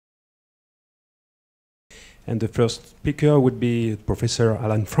And the first speaker would be Professor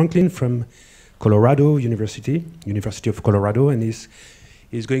Allan Franklin from Colorado University of Colorado, and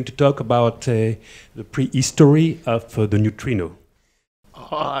he's going to talk about the prehistory of the neutrino.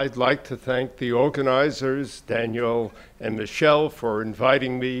 I'd like to thank the organizers, Daniel and Michelle, for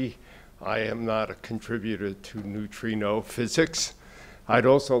inviting me. I am not a contributor to neutrino physics. I'd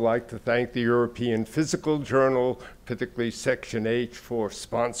also like to thank the European Physical Journal, particularly Section H, for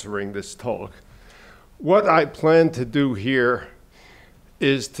sponsoring this talk. What I plan to do here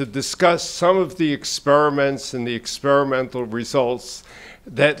is to discuss some of the experiments and the experimental results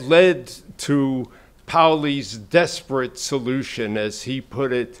that led to Pauli's desperate solution, as he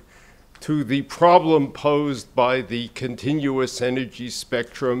put it, to the problem posed by the continuous energy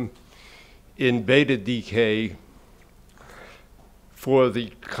spectrum in beta decay for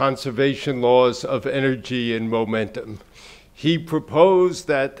the conservation laws of energy and momentum. He proposed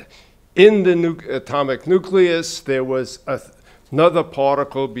that in the atomic nucleus there was another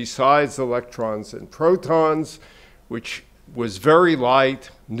particle besides electrons and protons, which was very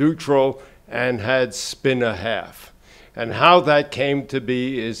light, neutral, and had spin a half. And how that came to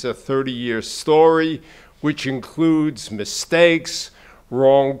be is a 30-year story, which includes mistakes,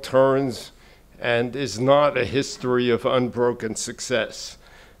 wrong turns, and is not a history of unbroken success.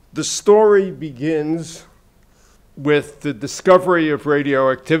 The story begins with the discovery of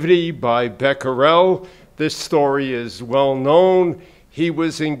radioactivity by Becquerel. This story is well known. He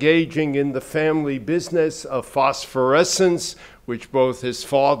was engaging in the family business of phosphorescence, which both his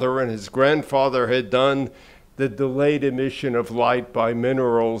father and his grandfather had done, the delayed emission of light by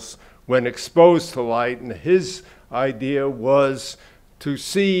minerals when exposed to light. And his idea was to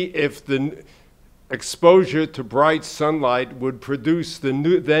see if the exposure to bright sunlight would produce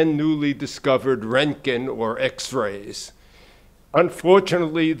the then newly discovered Röntgen or X-rays.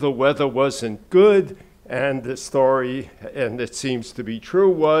 Unfortunately, the weather wasn't good, and the story, and it seems to be true,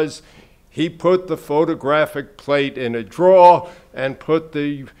 was he put the photographic plate in a drawer and put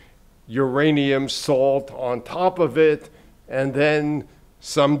the uranium salt on top of it, and then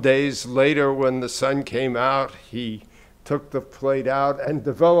some days later when the sun came out, he took the plate out and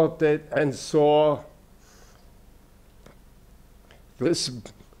developed it and saw this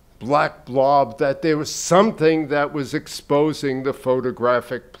black blob, that there was something that was exposing the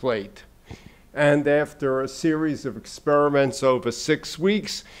photographic plate. And after a series of experiments over 6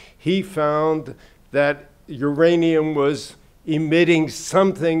 weeks, he found that uranium was emitting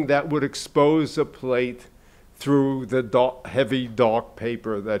something that would expose a plate through the heavy dark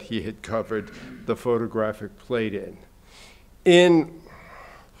paper that he had covered the photographic plate in. In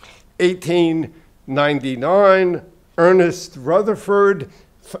 1899, Ernest Rutherford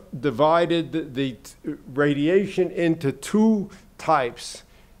divided the radiation into two types.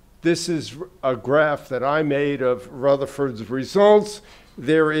 This is a graph that I made of Rutherford's results.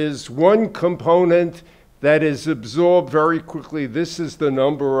 There is one component that is absorbed very quickly. This is the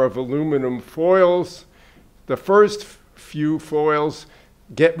number of aluminum foils. The first few foils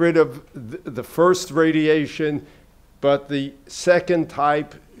get rid of the first radiation, but the second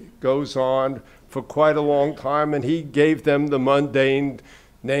type goes on for quite a long time, and he gave them the mundane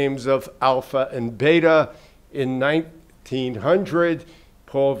names of alpha and beta. In 1900,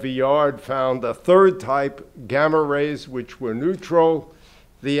 Paul Villard found a third type, gamma rays, which were neutral.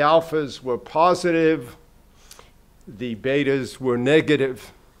 The alphas were positive, the betas were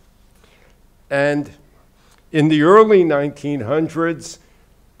negative. And in the early 1900s,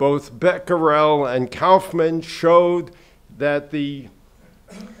 both Becquerel and Kaufman showed that the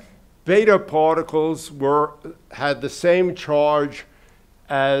beta particles had the same charge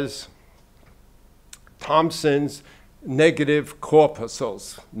as Thomson's negative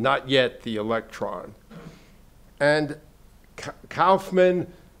corpuscles, not yet the electron. And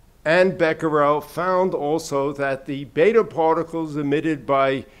Kaufman and Becquerel found also that the beta particles emitted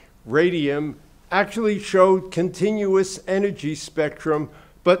by radium actually showed continuous energy spectrum,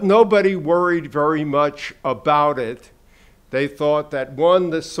 but nobody worried very much about it. They thought that, one,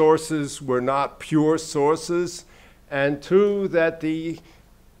 the sources were not pure sources, and two, that the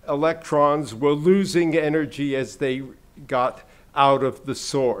electrons were losing energy as they got out of the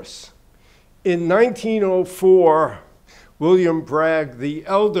source. In 1904, William Bragg the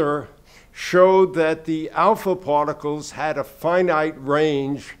Elder showed that the alpha particles had a finite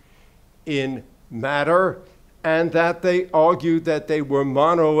range in matter, and that they argued that they were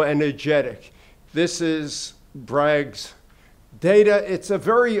monoenergetic. This is Bragg's data. It's a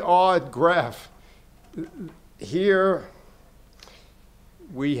very odd graph. Here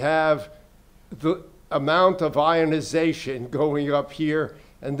we have the amount of ionization going up here,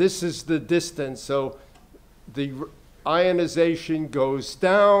 and this is the distance. So the ionization goes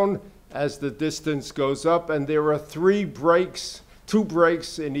down as the distance goes up, and there are two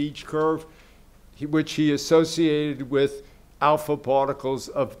breaks in each curve, which he associated with alpha particles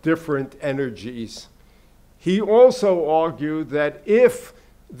of different energies. He also argued that if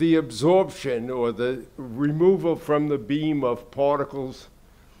the absorption or the removal from the beam of particles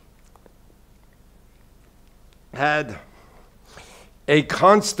had a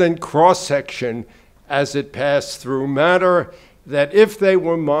constant cross-section as it passed through matter, that if they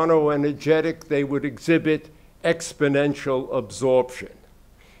were monoenergetic, they would exhibit exponential absorption.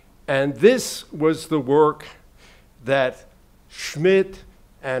 And this was the work that Schmidt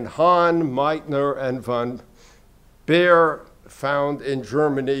and Hahn, Meitner, and von Baer found in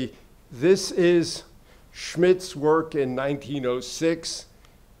Germany. This is Schmidt's work in 1906.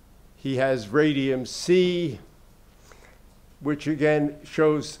 He has radium C, which again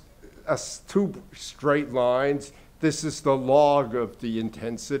shows us two straight lines. This is the log of the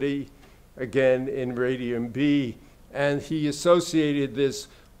intensity, again in radium B, and he associated this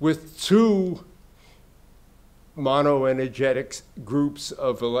with two monoenergetic groups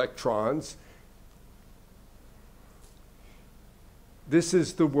of electrons. This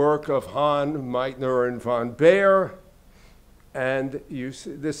is the work of Hahn, Meitner, and von Baer, and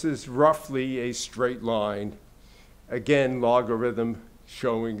this is roughly a straight line. Again, logarithm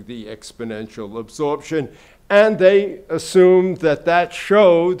showing the exponential absorption. And they assumed that that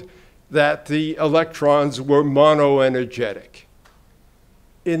showed that the electrons were monoenergetic.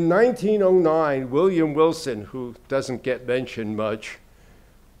 In 1909, William Wilson, who doesn't get mentioned much,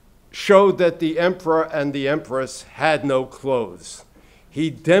 showed that the emperor and the empress had no clothes. He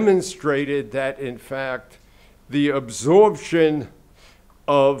demonstrated that, in fact, the absorption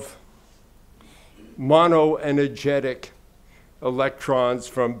of monoenergetic electrons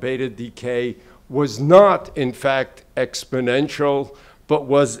from beta decay was not, in fact, exponential, but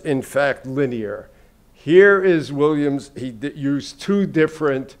was, in fact, linear. Here is Williams. He used two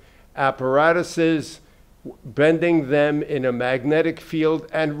different apparatuses, bending them in a magnetic field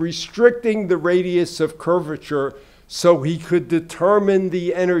and restricting the radius of curvature so he could determine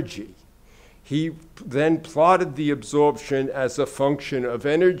the energy. He then plotted the absorption as a function of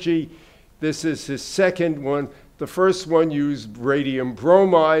energy. This is his second one. The first one used radium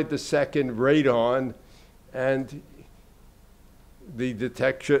bromide, the second radon, and the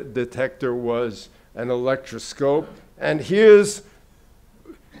detector was an electroscope. And here's,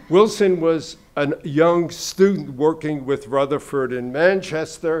 Wilson was a young student working with Rutherford in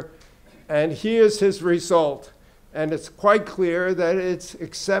Manchester, and here's his result. And it's quite clear that it's,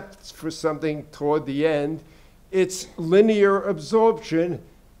 except for something toward the end, it's linear absorption,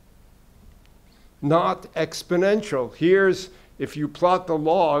 not exponential. Here's, if you plot the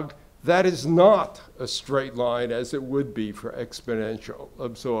log, that is not a straight line as it would be for exponential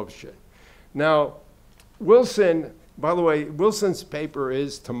absorption. Now, Wilson, by the way, Wilson's paper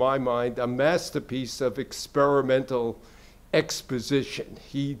is, to my mind, a masterpiece of experimental exposition.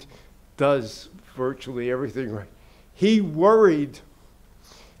 He does virtually everything right. He worried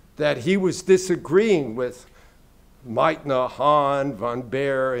that he was disagreeing with Meitner, Hahn, von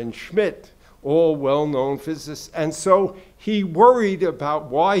Baer, and Schmidt, all well-known physicists. And so he worried about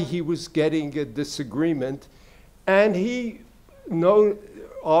why he was getting a disagreement. And he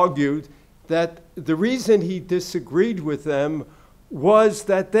argued that the reason he disagreed with them was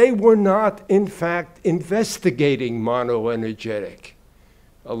that they were not, in fact, investigating monoenergetic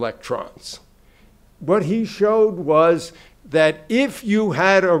electrons. What he showed was that if you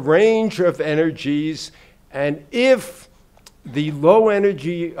had a range of energies, and if the low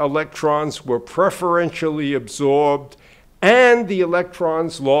energy electrons were preferentially absorbed and the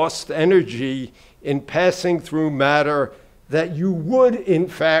electrons lost energy in passing through matter, that you would, in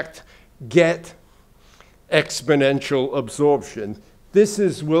fact, get exponential absorption. This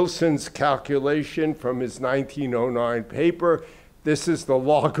is Wilson's calculation from his 1909 paper. This is the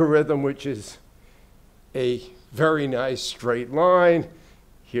logarithm, which is a very nice straight line.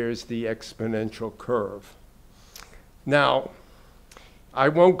 Here's the exponential curve. Now, I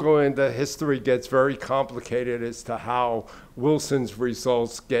won't go into, history gets very complicated as to how Wilson's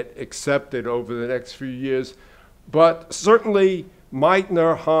results get accepted over the next few years, but certainly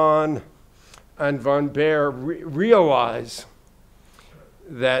Meitner, Hahn, and von Baer realize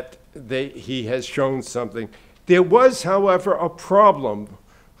that he has shown something. There was, however, a problem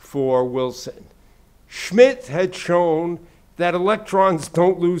for Wilson. Schmidt had shown that electrons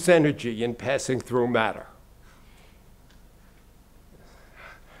don't lose energy in passing through matter.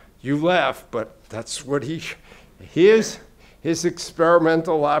 You laugh, but that's what here's his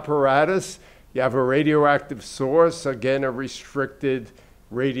experimental apparatus. You have a radioactive source, again, a restricted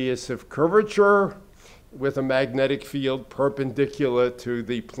radius of curvature with a magnetic field perpendicular to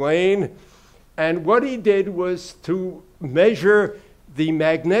the plane. And what he did was to measure the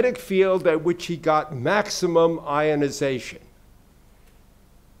magnetic field at which he got maximum ionization.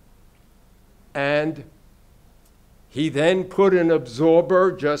 And he then put an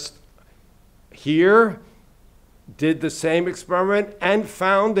absorber just here, did the same experiment, and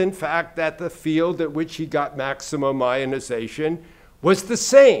found, in fact, that the field at which he got maximum ionization was the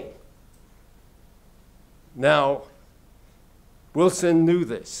same. Now, Wilson knew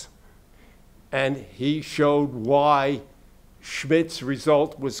this, and he showed why Schmidt's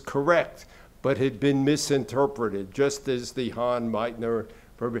result was correct, but had been misinterpreted, just as the Hahn, Meitner.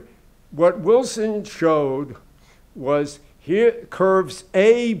 What Wilson showed was here curves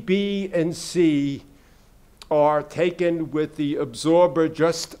A, B, and C are taken with the absorber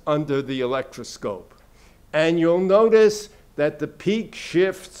just under the electroscope. And you'll notice that the peak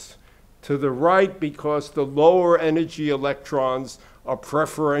shifts to the right because the lower energy electrons are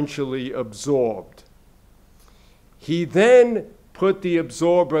preferentially absorbed. He then put the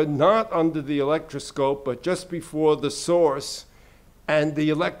absorber not under the electroscope, but just before the source, and the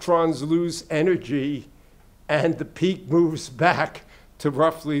electrons lose energy, and the peak moves back to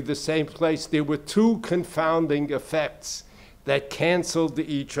roughly the same place. There were two confounding effects that canceled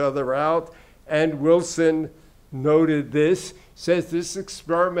each other out, and Wilson noted this, says this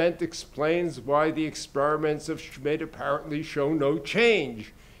experiment explains why the experiments of Schmidt apparently show no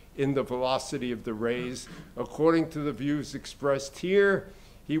change in the velocity of the rays. According to the views expressed here,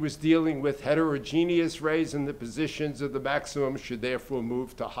 he was dealing with heterogeneous rays, and the positions of the maximum should therefore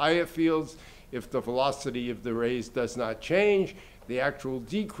move to higher fields if the velocity of the rays does not change. The actual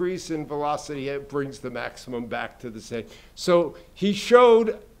decrease in velocity brings the maximum back to the same. So he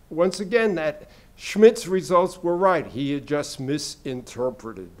showed, once again, that Schmidt's results were right. He had just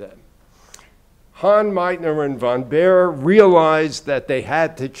misinterpreted them. Hahn, Meitner, and von Baer realized that they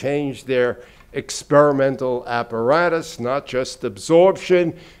had to change their experimental apparatus, not just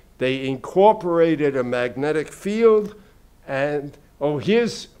absorption. They incorporated a magnetic field, and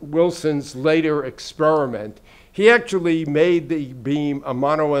here's Wilson's later experiment. He actually made the beam, a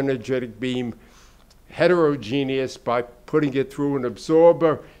monoenergetic beam, heterogeneous by putting it through an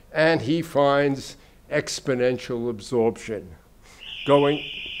absorber, and he finds exponential absorption.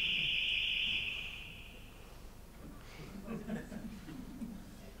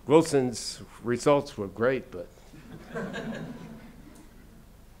 Wilson's results were great, but.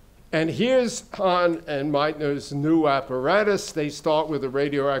 And here's Hahn and Meitner's new apparatus. They start with a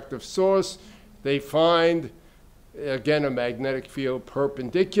radioactive source. They find, again, a magnetic field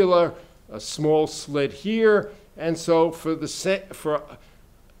perpendicular, a small slit here. And so for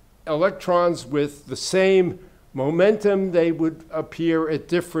electrons with the same momentum, they would appear at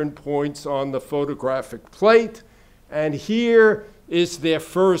different points on the photographic plate. And here is their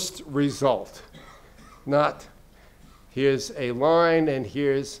first result. Not here's a line and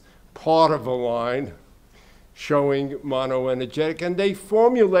here's part of a line showing monoenergetic. And they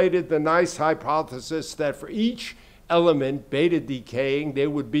formulated the nice hypothesis that for each element beta decaying, there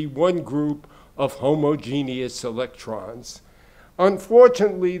would be one group of homogeneous electrons.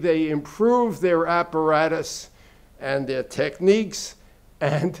 Unfortunately, they improved their apparatus and their techniques,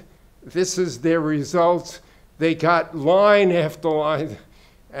 and this is their results. They got line after line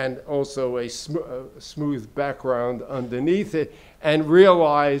and also a smooth background underneath it, and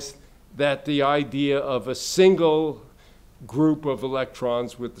realized that the idea of a single group of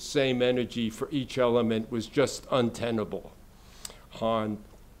electrons with the same energy for each element was just untenable. Hahn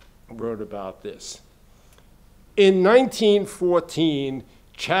wrote about this. In 1914,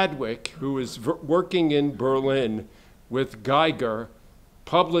 Chadwick, who is working in Berlin with Geiger,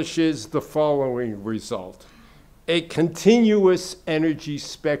 publishes the following result: a continuous energy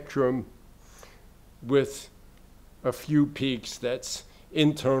spectrum with a few peaks, that's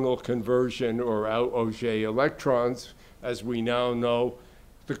internal conversion or Auger electrons, as we now know.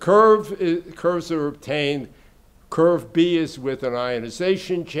 The curves are obtained. Curve B is with an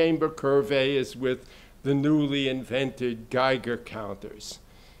ionization chamber. Curve A is with the newly invented Geiger counters.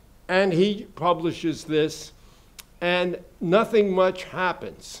 And he publishes this, and nothing much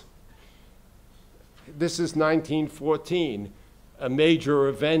happens. This is 1914. A major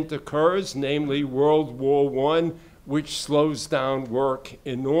event occurs, namely World War I, which slows down work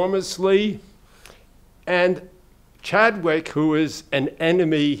enormously. And Chadwick, who is an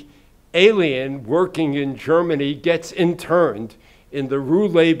enemy alien working in Germany, gets interned in the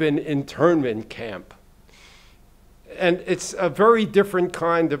Ruhleben internment camp. and it's a very different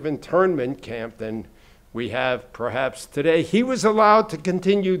kind of internment camp than we have perhaps today. He was allowed to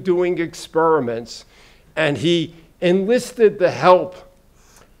continue doing experiments, and he enlisted the help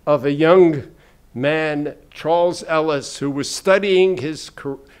of a young man, Charles Ellis, who was studying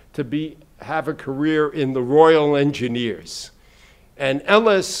have a career in the Royal Engineers. And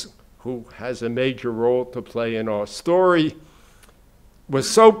Ellis, who has a major role to play in our story, was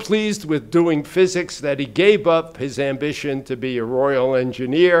so pleased with doing physics that he gave up his ambition to be a Royal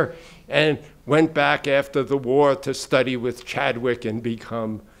Engineer and went back after the war to study with Chadwick and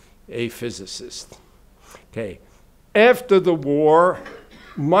become a physicist. Okay. After the war,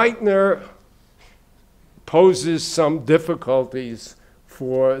 Meitner poses some difficulties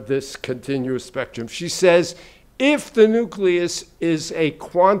for this continuous spectrum. She says, if the nucleus is a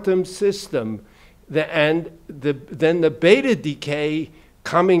quantum system, then the beta decay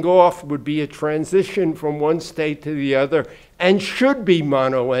coming off would be a transition from one state to the other and should be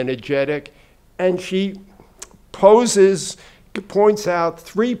monoenergetic. And she points out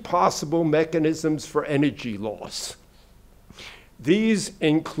three possible mechanisms for energy loss. These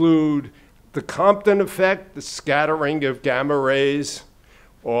include the Compton effect, the scattering of gamma rays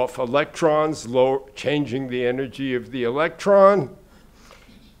off electrons, changing the energy of the electron,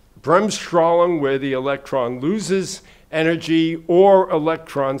 Bremsstrahlung, where the electron loses energy, or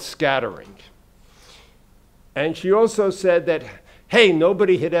electron scattering. And she also said that, hey,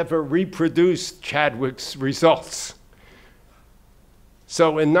 nobody had ever reproduced Chadwick's results.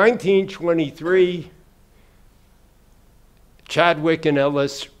 So in 1923, Chadwick and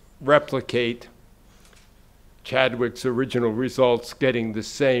Ellis replicate Chadwick's original results, getting the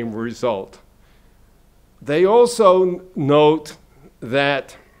same result. They also note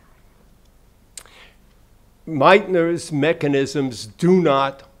that Meitner's mechanisms do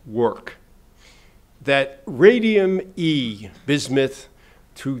not work, that radium-E,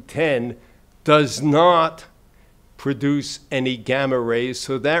 bismuth-210, does not produce any gamma rays,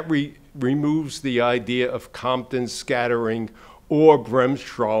 so that removes the idea of Compton scattering or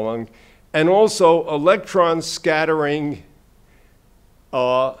Bremsstrahlung. And also, electron scattering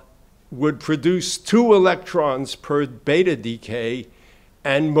would produce 2 electrons per beta decay,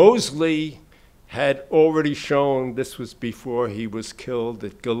 and Moseley had already shown, this was before he was killed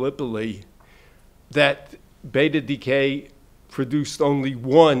at Gallipoli, that beta decay produced only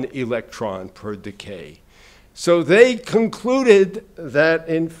 1 electron per decay. So they concluded that,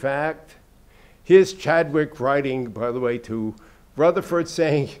 in fact, here's Chadwick writing, by the way, to Rutherford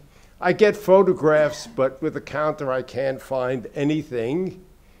saying, I get photographs, but with a counter I can't find anything.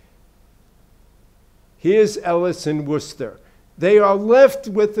 Here's Ellis and Worcester. They are left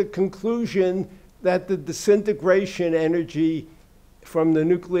with the conclusion that the disintegration energy from the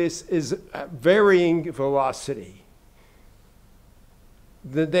nucleus is at varying velocity.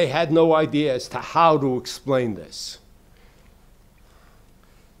 That they had no idea as to how to explain this.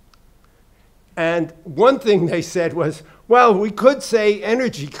 And one thing they said was, well, we could say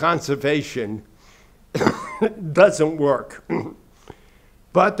energy conservation doesn't work.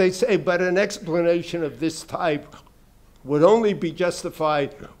 But they say, but an explanation of this type would only be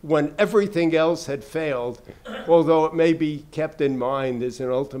justified when everything else had failed, although it may be kept in mind as an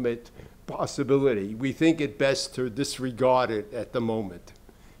ultimate possibility. We think it best to disregard it at the moment.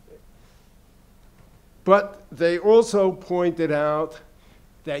 But they also pointed out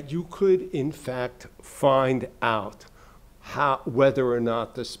that you could, in fact, find out whether or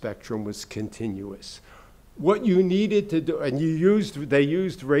not the spectrum was continuous. What you needed to do, and they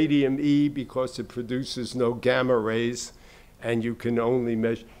used radium-E because it produces no gamma rays, and you can only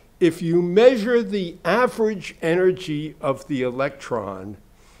measure. If you measure the average energy of the electron,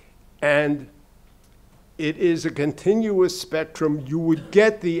 and it is a continuous spectrum, you would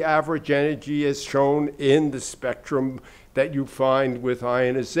get the average energy as shown in the spectrum that you find with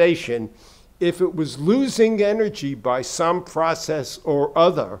ionization. If it was losing energy by some process or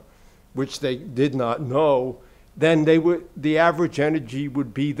other, which they did not know, then the average energy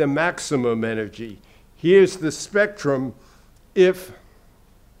would be the maximum energy. Here's the spectrum. If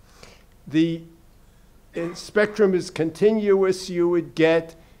the spectrum is continuous, you would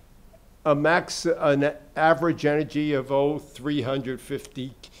get an average energy of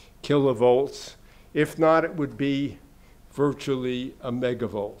 350 kilovolts. If not, it would be virtually a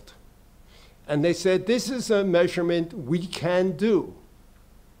megavolt. And they said, this is a measurement we can do.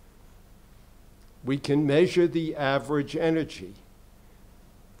 We can measure the average energy.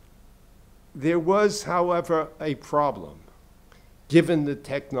 There was, however, a problem, given the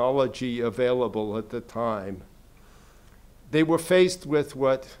technology available at the time. They were faced with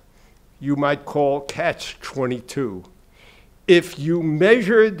what you might call catch-22. If you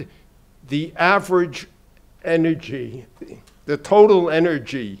measured the average energy, the total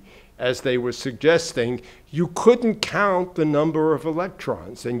energy, as they were suggesting, you couldn't count the number of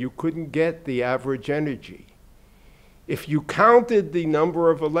electrons, and you couldn't get the average energy. If you counted the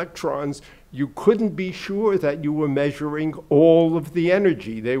number of electrons, you couldn't be sure that you were measuring all of the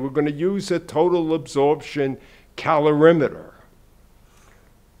energy. They were going to use a total absorption calorimeter.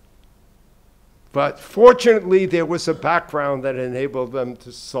 But fortunately, there was a background that enabled them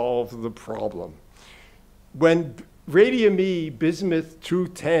to solve the problem. When radium E,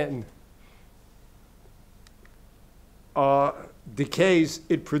 bismuth-210, decays,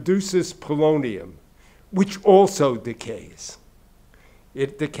 it produces polonium, which also decays.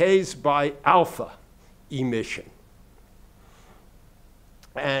 It decays by alpha emission.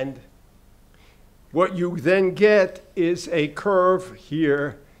 And what you then get is a curve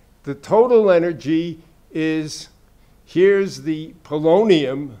here. The total energy is, here's the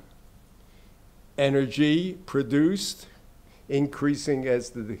polonium energy produced, increasing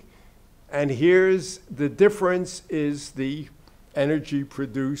as and here's the difference is the energy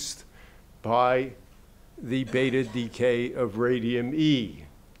produced by the beta decay of radium E.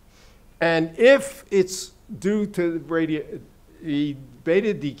 And if it's due to the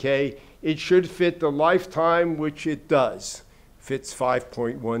beta decay, it should fit the lifetime, which it does. Fits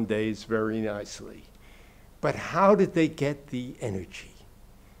 5.1 days very nicely. But how did they get the energy?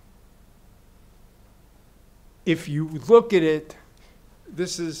 If you look at it,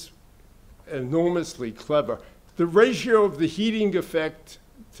 this is enormously clever. The ratio of the heating effect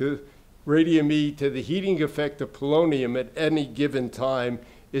to radium E to the heating effect of polonium at any given time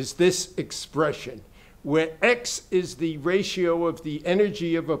is this expression, where X is the ratio of the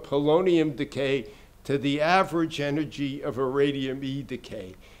energy of a polonium decay to the average energy of a radium E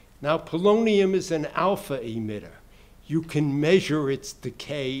decay. Now, polonium is an alpha emitter. You can measure its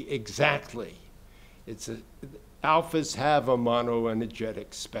decay exactly. Alphas have a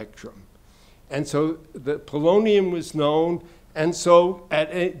monoenergetic spectrum. And so the polonium was known, and so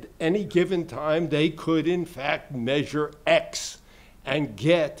at any given time, they could, in fact, measure X and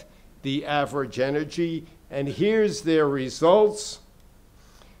get the average energy. And here's their results.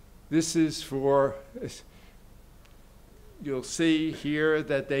 This is for, you'll see here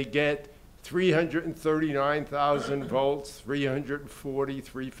that they get 339,000 volts, 340,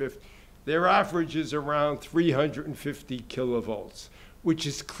 350. Their average is around 350 kilovolts, which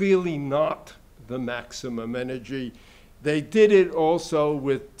is clearly not the maximum energy. They did it also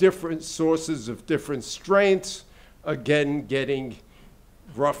with different sources of different strengths, again getting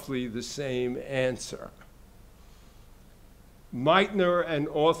roughly the same answer. Meitner and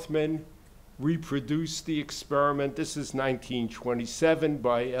Othman reproduced the experiment. This is 1927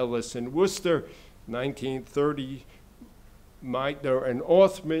 by Ellis and Worcester. 1930, Meitner and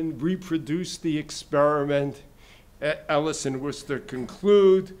Othman reproduced the experiment. Ellis and Worcester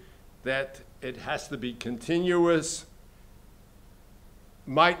conclude that it has to be continuous.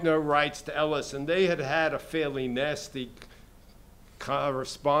 Meitner writes to Ellis, and they had had a fairly nasty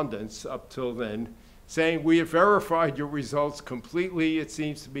correspondence up till then, saying, we have verified your results completely. It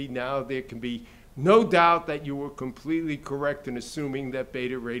seems to be now there can be no doubt that you were completely correct in assuming that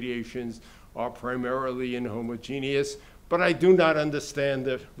beta radiations are primarily inhomogeneous, but I do not understand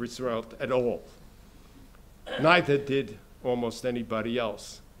the result at all. Neither did almost anybody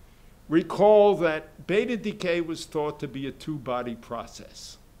else. Recall that beta decay was thought to be a two-body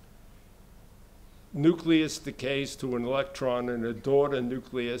process. Nucleus decays to an electron and a daughter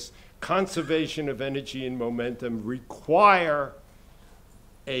nucleus. Conservation of energy and momentum require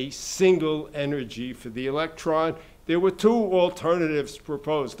a single energy for the electron. There were two alternatives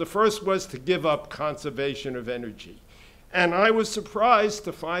proposed. The first was to give up conservation of energy. And I was surprised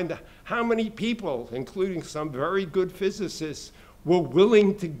to find how many people, including some very good physicists, were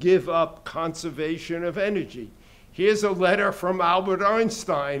willing to give up conservation of energy. Here's a letter from Albert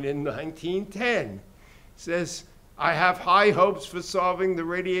Einstein in 1910. It says, I have high hopes for solving the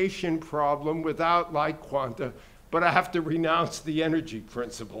radiation problem without light quanta, but I have to renounce the energy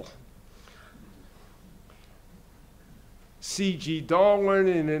principle. C.G. Darwin,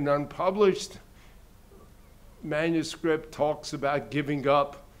 in an unpublished manuscript, talks about giving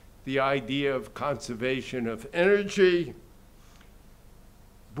up the idea of conservation of energy.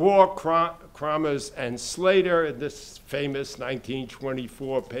 Bohr, Kramers, and Slater, in this famous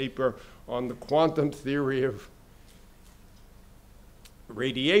 1924 paper on the quantum theory of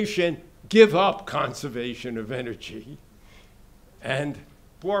radiation, give up conservation of energy. And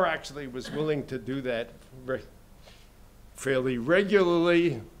Bohr actually was willing to do that fairly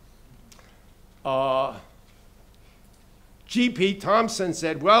regularly. G.P. Thomson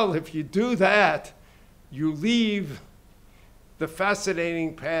said, well, if you do that, you leave the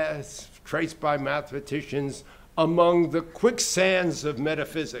fascinating paths traced by mathematicians among the quicksands of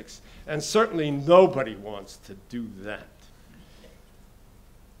metaphysics. And certainly nobody wants to do that.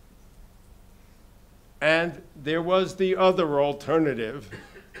 And there was the other alternative,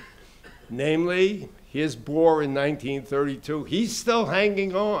 namely, here's Bohr in 1932. He's still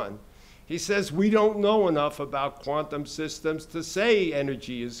hanging on. He says, we don't know enough about quantum systems to say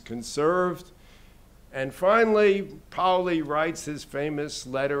energy is conserved. And finally, Pauli writes his famous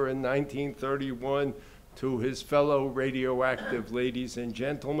letter in 1931 to his fellow radioactive ladies and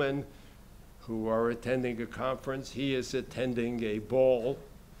gentlemen who are attending a conference. He is attending a ball,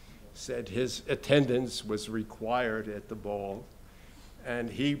 said his attendance was required at the ball. And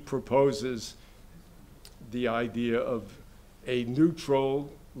he proposes the idea of a neutral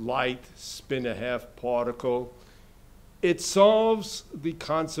light spin-a-half particle. It solves the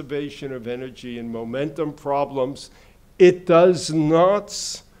conservation of energy and momentum problems. It does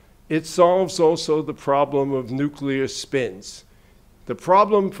not. It solves also the problem of nuclear spins. The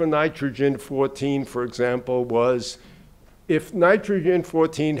problem for nitrogen-14, for example, was if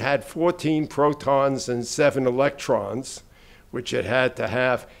nitrogen-14 had 14 protons and 7 electrons, which it had to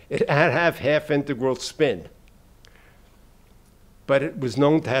have half-integral spin. But it was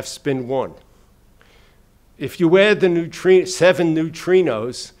known to have spin 1. If you add the 7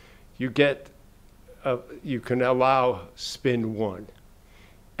 neutrinos, you can allow spin 1.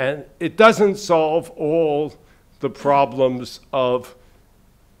 And it doesn't solve all the problems of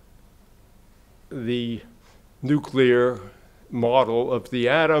the nuclear model of the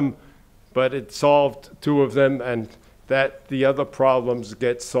atom, but it solved 2 of them, and that the other problems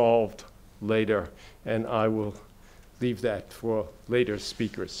get solved later. And I will leave that for later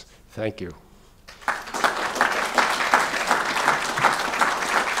speakers. Thank you.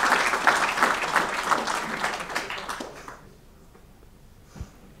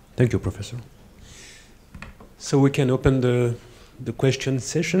 Thank you, Professor. So we can open the question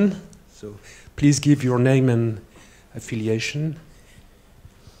session. So please give your name and affiliation.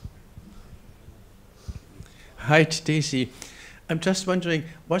 Hi, Stacy. I'm just wondering,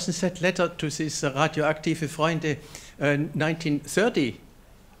 wasn't that letter to these radioactive Freunde 1930?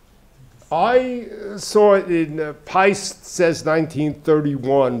 I saw it in Peist says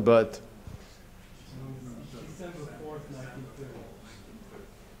 1931, but December 4th, 1930.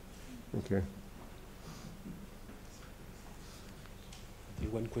 okay.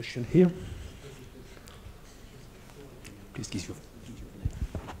 One question here. Please give your name.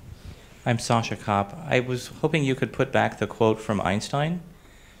 I'm Sasha Kopp. I was hoping you could put back the quote from Einstein,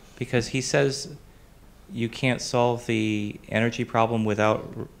 because he says you can't solve the energy problem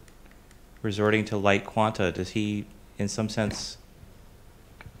without resorting to light quanta. Does he, in some sense,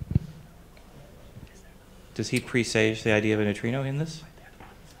 does he presage the idea of a neutrino in this?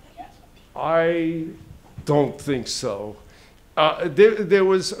 I don't think so. There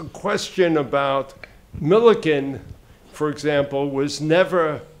was a question about Millikan, for example, was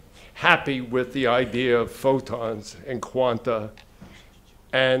never happy with the idea of photons and quanta.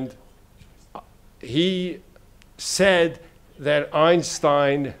 And he said that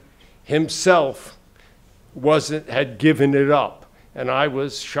Einstein himself had given it up. And I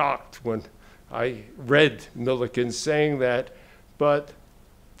was shocked when I read Millikan saying that. But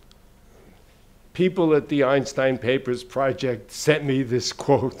people at the Einstein Papers Project sent me this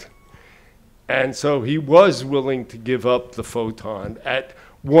quote. And so he was willing to give up the photon at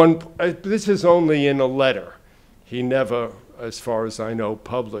one. This is only in a letter. He never, as far as I know,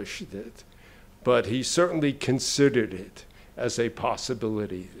 published it. But he certainly considered it as a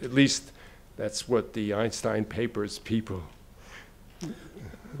possibility. At least that's what the Einstein Papers people.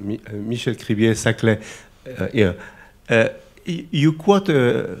 Michel Cribier-Saclay, here. You quote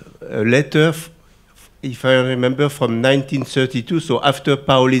a letter, if I remember, from 1932, so after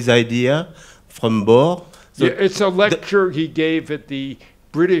Pauli's idea, from Bohr. So yeah, it's a lecture he gave at the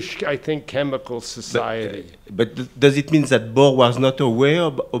British, I think, Chemical Society. But does it mean that Bohr was not aware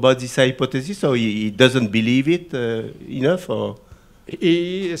about this hypothesis, or he doesn't believe it enough? Or?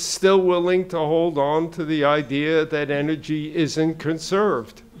 He is still willing to hold on to the idea that energy isn't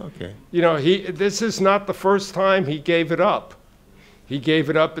conserved. Okay. You know, this is not the first time he gave it up. He gave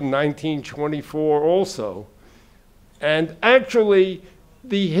it up in 1924 also. And actually,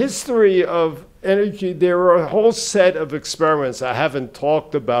 the history of energy, there are a whole set of experiments. I haven't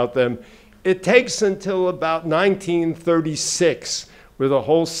talked about them. It takes until about 1936 with a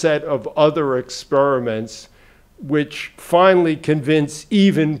whole set of other experiments which finally convince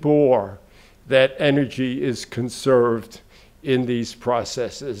even Bohr that energy is conserved in these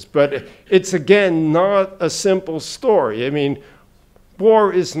processes. But it's, again, not a simple story. I mean,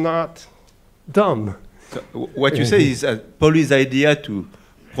 Bohr is not dumb. So what you say is Pauli's idea to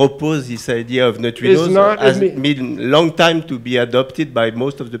propose this idea of neutrinos has been a long time to be adopted by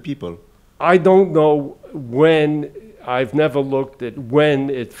most of the people. I don't know when, I've never looked at when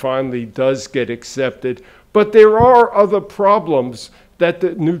it finally does get accepted, but there are other problems that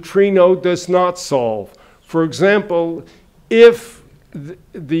the neutrino does not solve. For example, if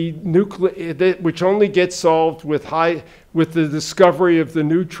the nuclear, which only gets solved with the discovery of the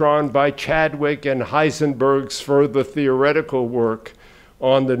neutron by Chadwick and Heisenberg's further theoretical work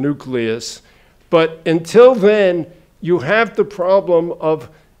on the nucleus. But until then, you have the problem of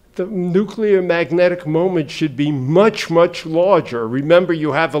the nuclear magnetic moment should be much, much larger. Remember,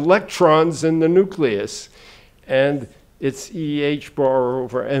 you have electrons in the nucleus, and it's EH bar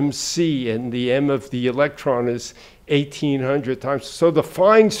over MC, and the M of the electron is 1,800 times. So the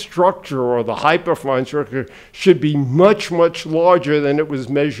fine structure, or the hyperfine structure, should be much, much larger than it was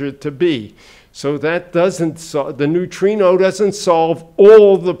measured to be. So that doesn't the neutrino doesn't solve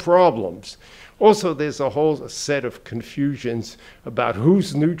all the problems. Also, there's a whole set of confusions about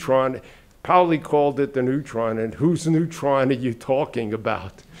whose neutron. Pauli called it the neutron, and whose neutron are you talking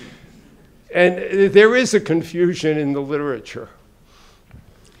about? And there is a confusion in the literature.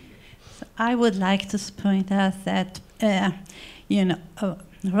 So I would like to point out that,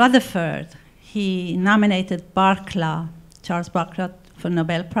 Rutherford, he nominated Charles Barkla, for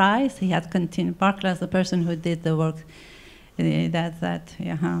Nobel Prize. He had continued. Barkla is the person who did the work very,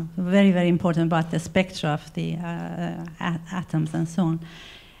 very important about the spectra of the atoms and so on.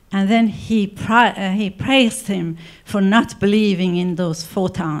 And then he praised him for not believing in those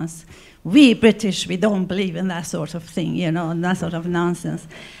photons. We British, we don't believe in that sort of thing, that sort of nonsense.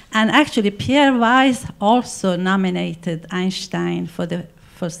 And actually, Pierre Weiss also nominated Einstein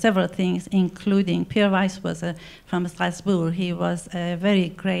for several things, including Pierre Weiss was from Strasbourg. He was a very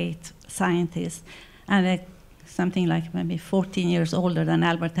great scientist, and something like maybe 14 years older than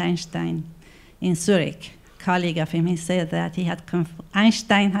Albert Einstein in Zurich. A colleague of him, he said that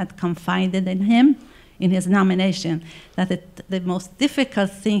Einstein had confided in him, in his nomination, that the most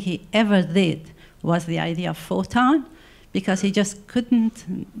difficult thing he ever did was the idea of photon, because he just couldn't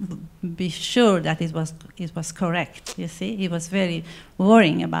be sure that it was correct, you see. He was very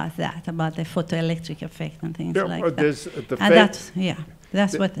worrying about that, about the photoelectric effect and things like that.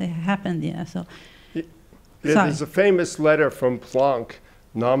 That's what happened, So, there's a famous letter from Planck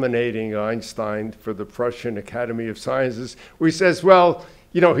nominating Einstein for the Prussian Academy of Sciences, where he says, well,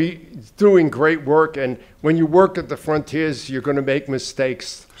 he's doing great work, and when you work at the frontiers, you're going to make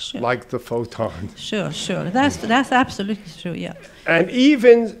mistakes like the photon. Sure. That's absolutely true, yeah. And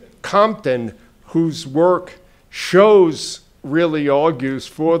even Compton, whose work really argues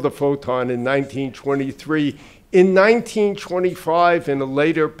for the photon in 1923, in 1925, in a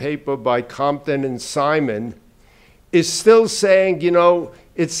later paper by Compton and Simon, is still saying,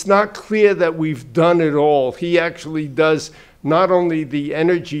 it's not clear that we've done it all. He actually does not only the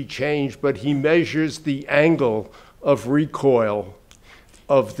energy change, but he measures the angle of recoil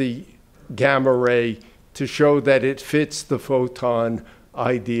of the gamma ray to show that it fits the photon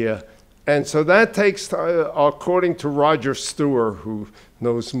idea. And so that takes time, according to Roger Stewart, who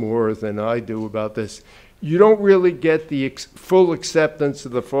knows more than I do about this, you don't really get the full acceptance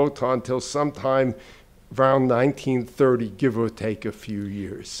of the photon till sometime around 1930, give or take a few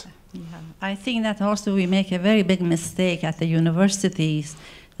years. Yeah. I think that also we make a very big mistake at the universities,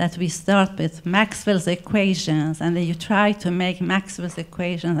 that we start with Maxwell's equations, and then you try to make Maxwell's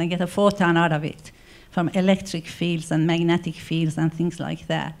equations and get a photon out of it from electric fields and magnetic fields and things like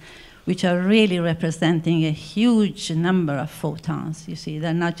that, which are really representing a huge number of photons. You see,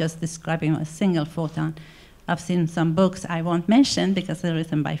 they're not just describing a single photon. I've seen some books I won't mention because they're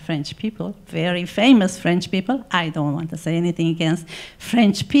written by French people, very famous French people. I don't want to say anything against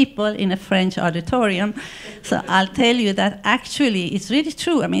French people in a French auditorium. So I'll tell you that actually it's really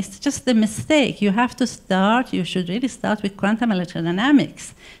true. I mean, it's just a mistake. You should really start with quantum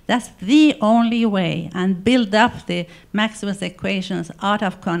electrodynamics. That's the only way, and build up the Maxwell's equations out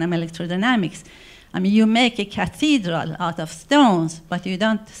of quantum electrodynamics. I mean, you make a cathedral out of stones, but you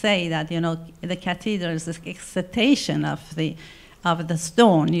don't say that, the cathedral is the excitation of the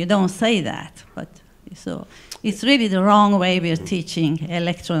stone. You don't say that. But so it's really the wrong way we're teaching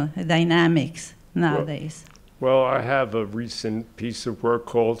electrodynamics nowadays. Well, I have a recent piece of work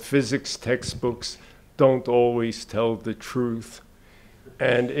called Physics Textbooks Don't Always Tell the Truth.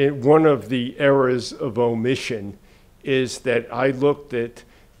 And one of the errors of omission is that I looked at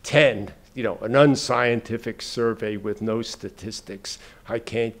 10 you know, an unscientific survey with no statistics. I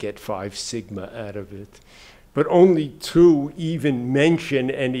can't get 5 sigma out of it. But only 2 even mention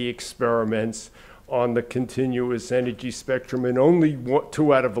any experiments on the continuous energy spectrum, and only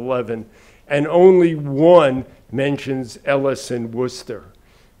 2 out of 11, and only 1 mentions Ellis and Worcester.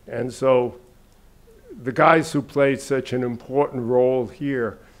 And so the guys who played such an important role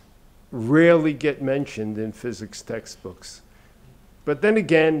here rarely get mentioned in physics textbooks. But then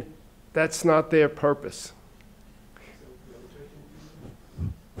again, that's not their purpose.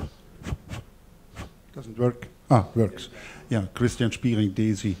 Doesn't work? Works. Yeah, Christian Spiering,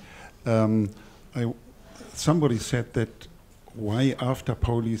 DESY. Somebody said that why after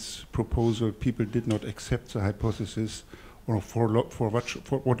Pauli's proposal people did not accept the hypothesis, or for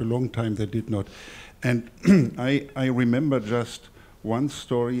what a long time they did not. And I remember just one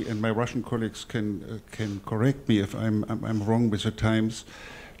story, and my Russian colleagues can correct me if I'm wrong with the times.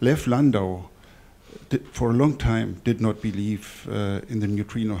 Lev Landau, for a long time, did not believe in the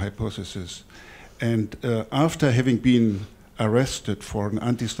neutrino hypothesis. And after having been arrested for an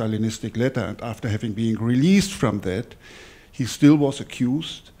anti-Stalinistic letter, and after having been released from that, he still was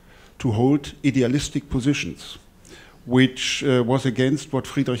accused to hold idealistic positions, which was against what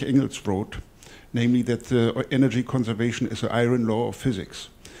Friedrich Engels wrote, namely that energy conservation is an iron law of physics.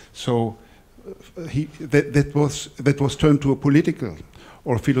 So that was turned to a political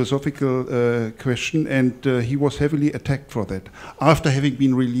or philosophical question, and he was heavily attacked for that, after having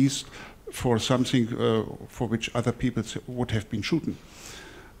been released for something for which other people would have been shooten.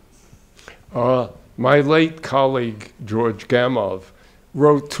 My late colleague, George Gamov,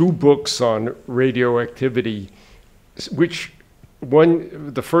 wrote 2 books on radioactivity, which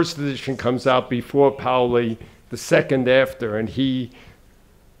the first edition comes out before Pauli, the second after, and he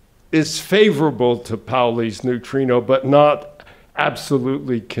is favorable to Pauli's neutrino, but not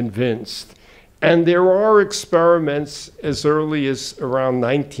absolutely convinced. And there are experiments as early as around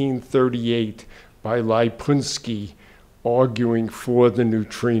 1938 by Lipinski arguing for the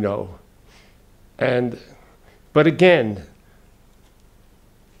neutrino. But again,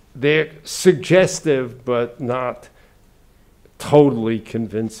 they're suggestive, but not totally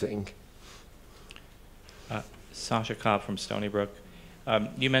convincing. Sasha Kopp from Stony Brook.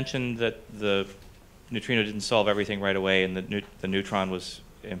 You mentioned that the neutrino didn't solve everything right away, and the neutron was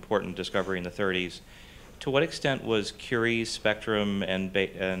important discovery in the 30s. To what extent was Curie's spectrum and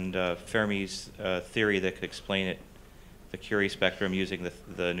Fermi's theory that could explain it, the Curie spectrum using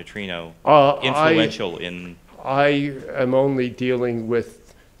the neutrino, influential in? I am only dealing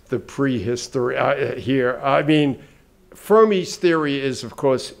with the prehistory here. I mean, Fermi's theory is, of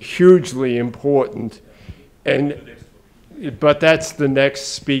course, hugely important, but that's the next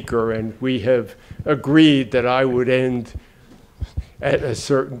speaker, and we have agreed that I would end at a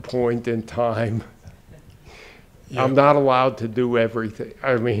certain point in time. Yeah. I'm not allowed to do everything.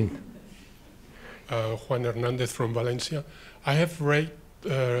 I mean, Juan Hernandez from Valencia. I have read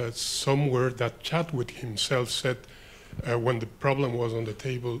somewhere that Chadwick himself said, when the problem was on the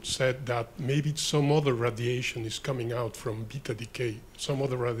table, said that maybe some other radiation is coming out from beta decay, some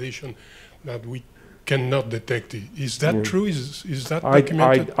other radiation that we cannot detect. Is that true? Is that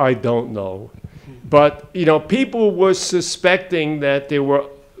documented? I don't know. But, you know, people were suspecting that there were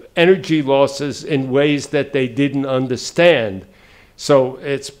energy losses in ways that they didn't understand. So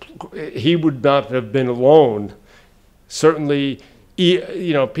he would not have been alone. Certainly,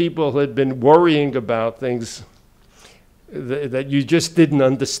 you know, people had been worrying about things that you just didn't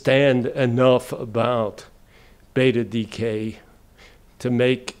understand enough about beta decay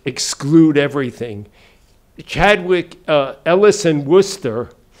to exclude everything. Chadwick, Ellis and Worcester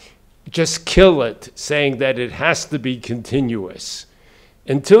just kill it, saying that it has to be continuous.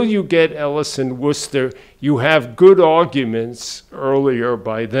 Until you get Ellis and Worcester, you have good arguments earlier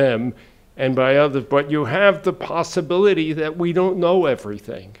by them and by others, but you have the possibility that we don't know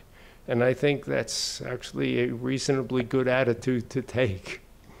everything. And I think that's actually a reasonably good attitude to take.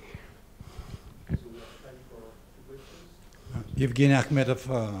 Evgeny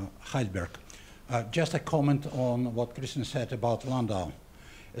Akhmedov, Heidelberg. Just a comment on what Christian said about Landau.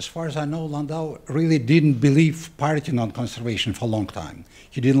 As far as I know, Landau really didn't believe parity non-conservation for a long time.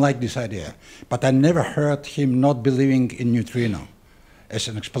 He didn't like this idea. But I never heard him not believing in neutrino as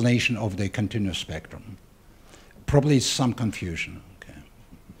an explanation of the continuous spectrum. Probably some confusion. Okay.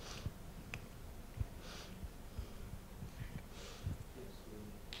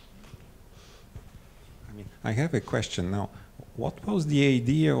 I have a question now. What was the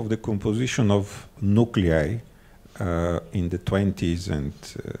idea of the composition of nuclei in the 20s and,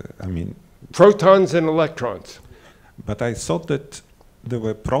 I mean... Protons and electrons. But I thought that there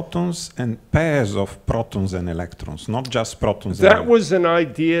were protons and pairs of protons and electrons, not just protons. That was an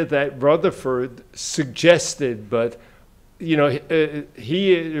idea that Rutherford suggested, but you know,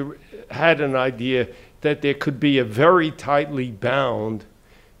 he had an idea that there could be a very tightly bound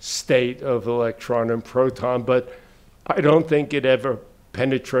state of electron and proton, but I don't think it ever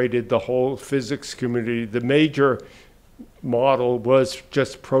penetrated the whole physics community. The major model was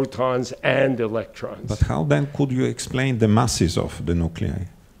just protons and electrons. But how then could you explain the masses of the nuclei?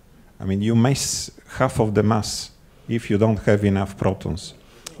 I mean, you miss half of the mass if you don't have enough protons.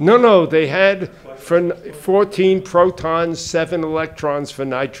 No, they had 14 protons, 7 electrons for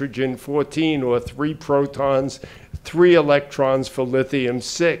nitrogen 14, or 3 protons, 3 electrons for lithium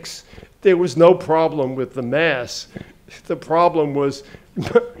 6. There was no problem with the mass. The problem was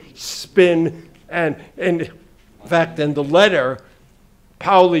spin, and in fact, in the letter,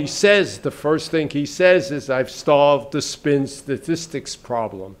 Pauli says, the first thing he says is, I've solved the spin statistics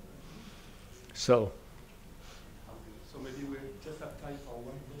problem. So maybe we just have time for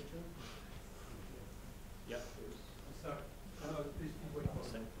one question? Yeah,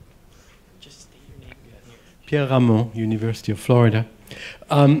 just state your name. Pierre Ramon, University of Florida.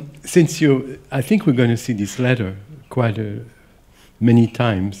 Since I think we're going to see this letter quite many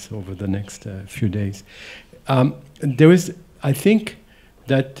times over the next few days. I think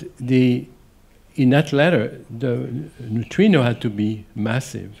that in that letter, the neutrino had to be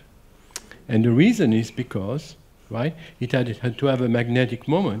massive. And the reason is because, right, it had to have a magnetic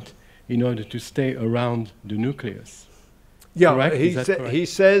moment in order to stay around the nucleus. Yeah, correct? He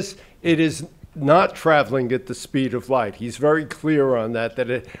says it is not traveling at the speed of light. He's very clear on that,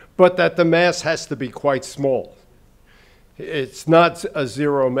 but that the mass has to be quite small. It's not a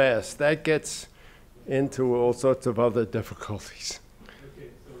zero mass. That gets into all sorts of other difficulties.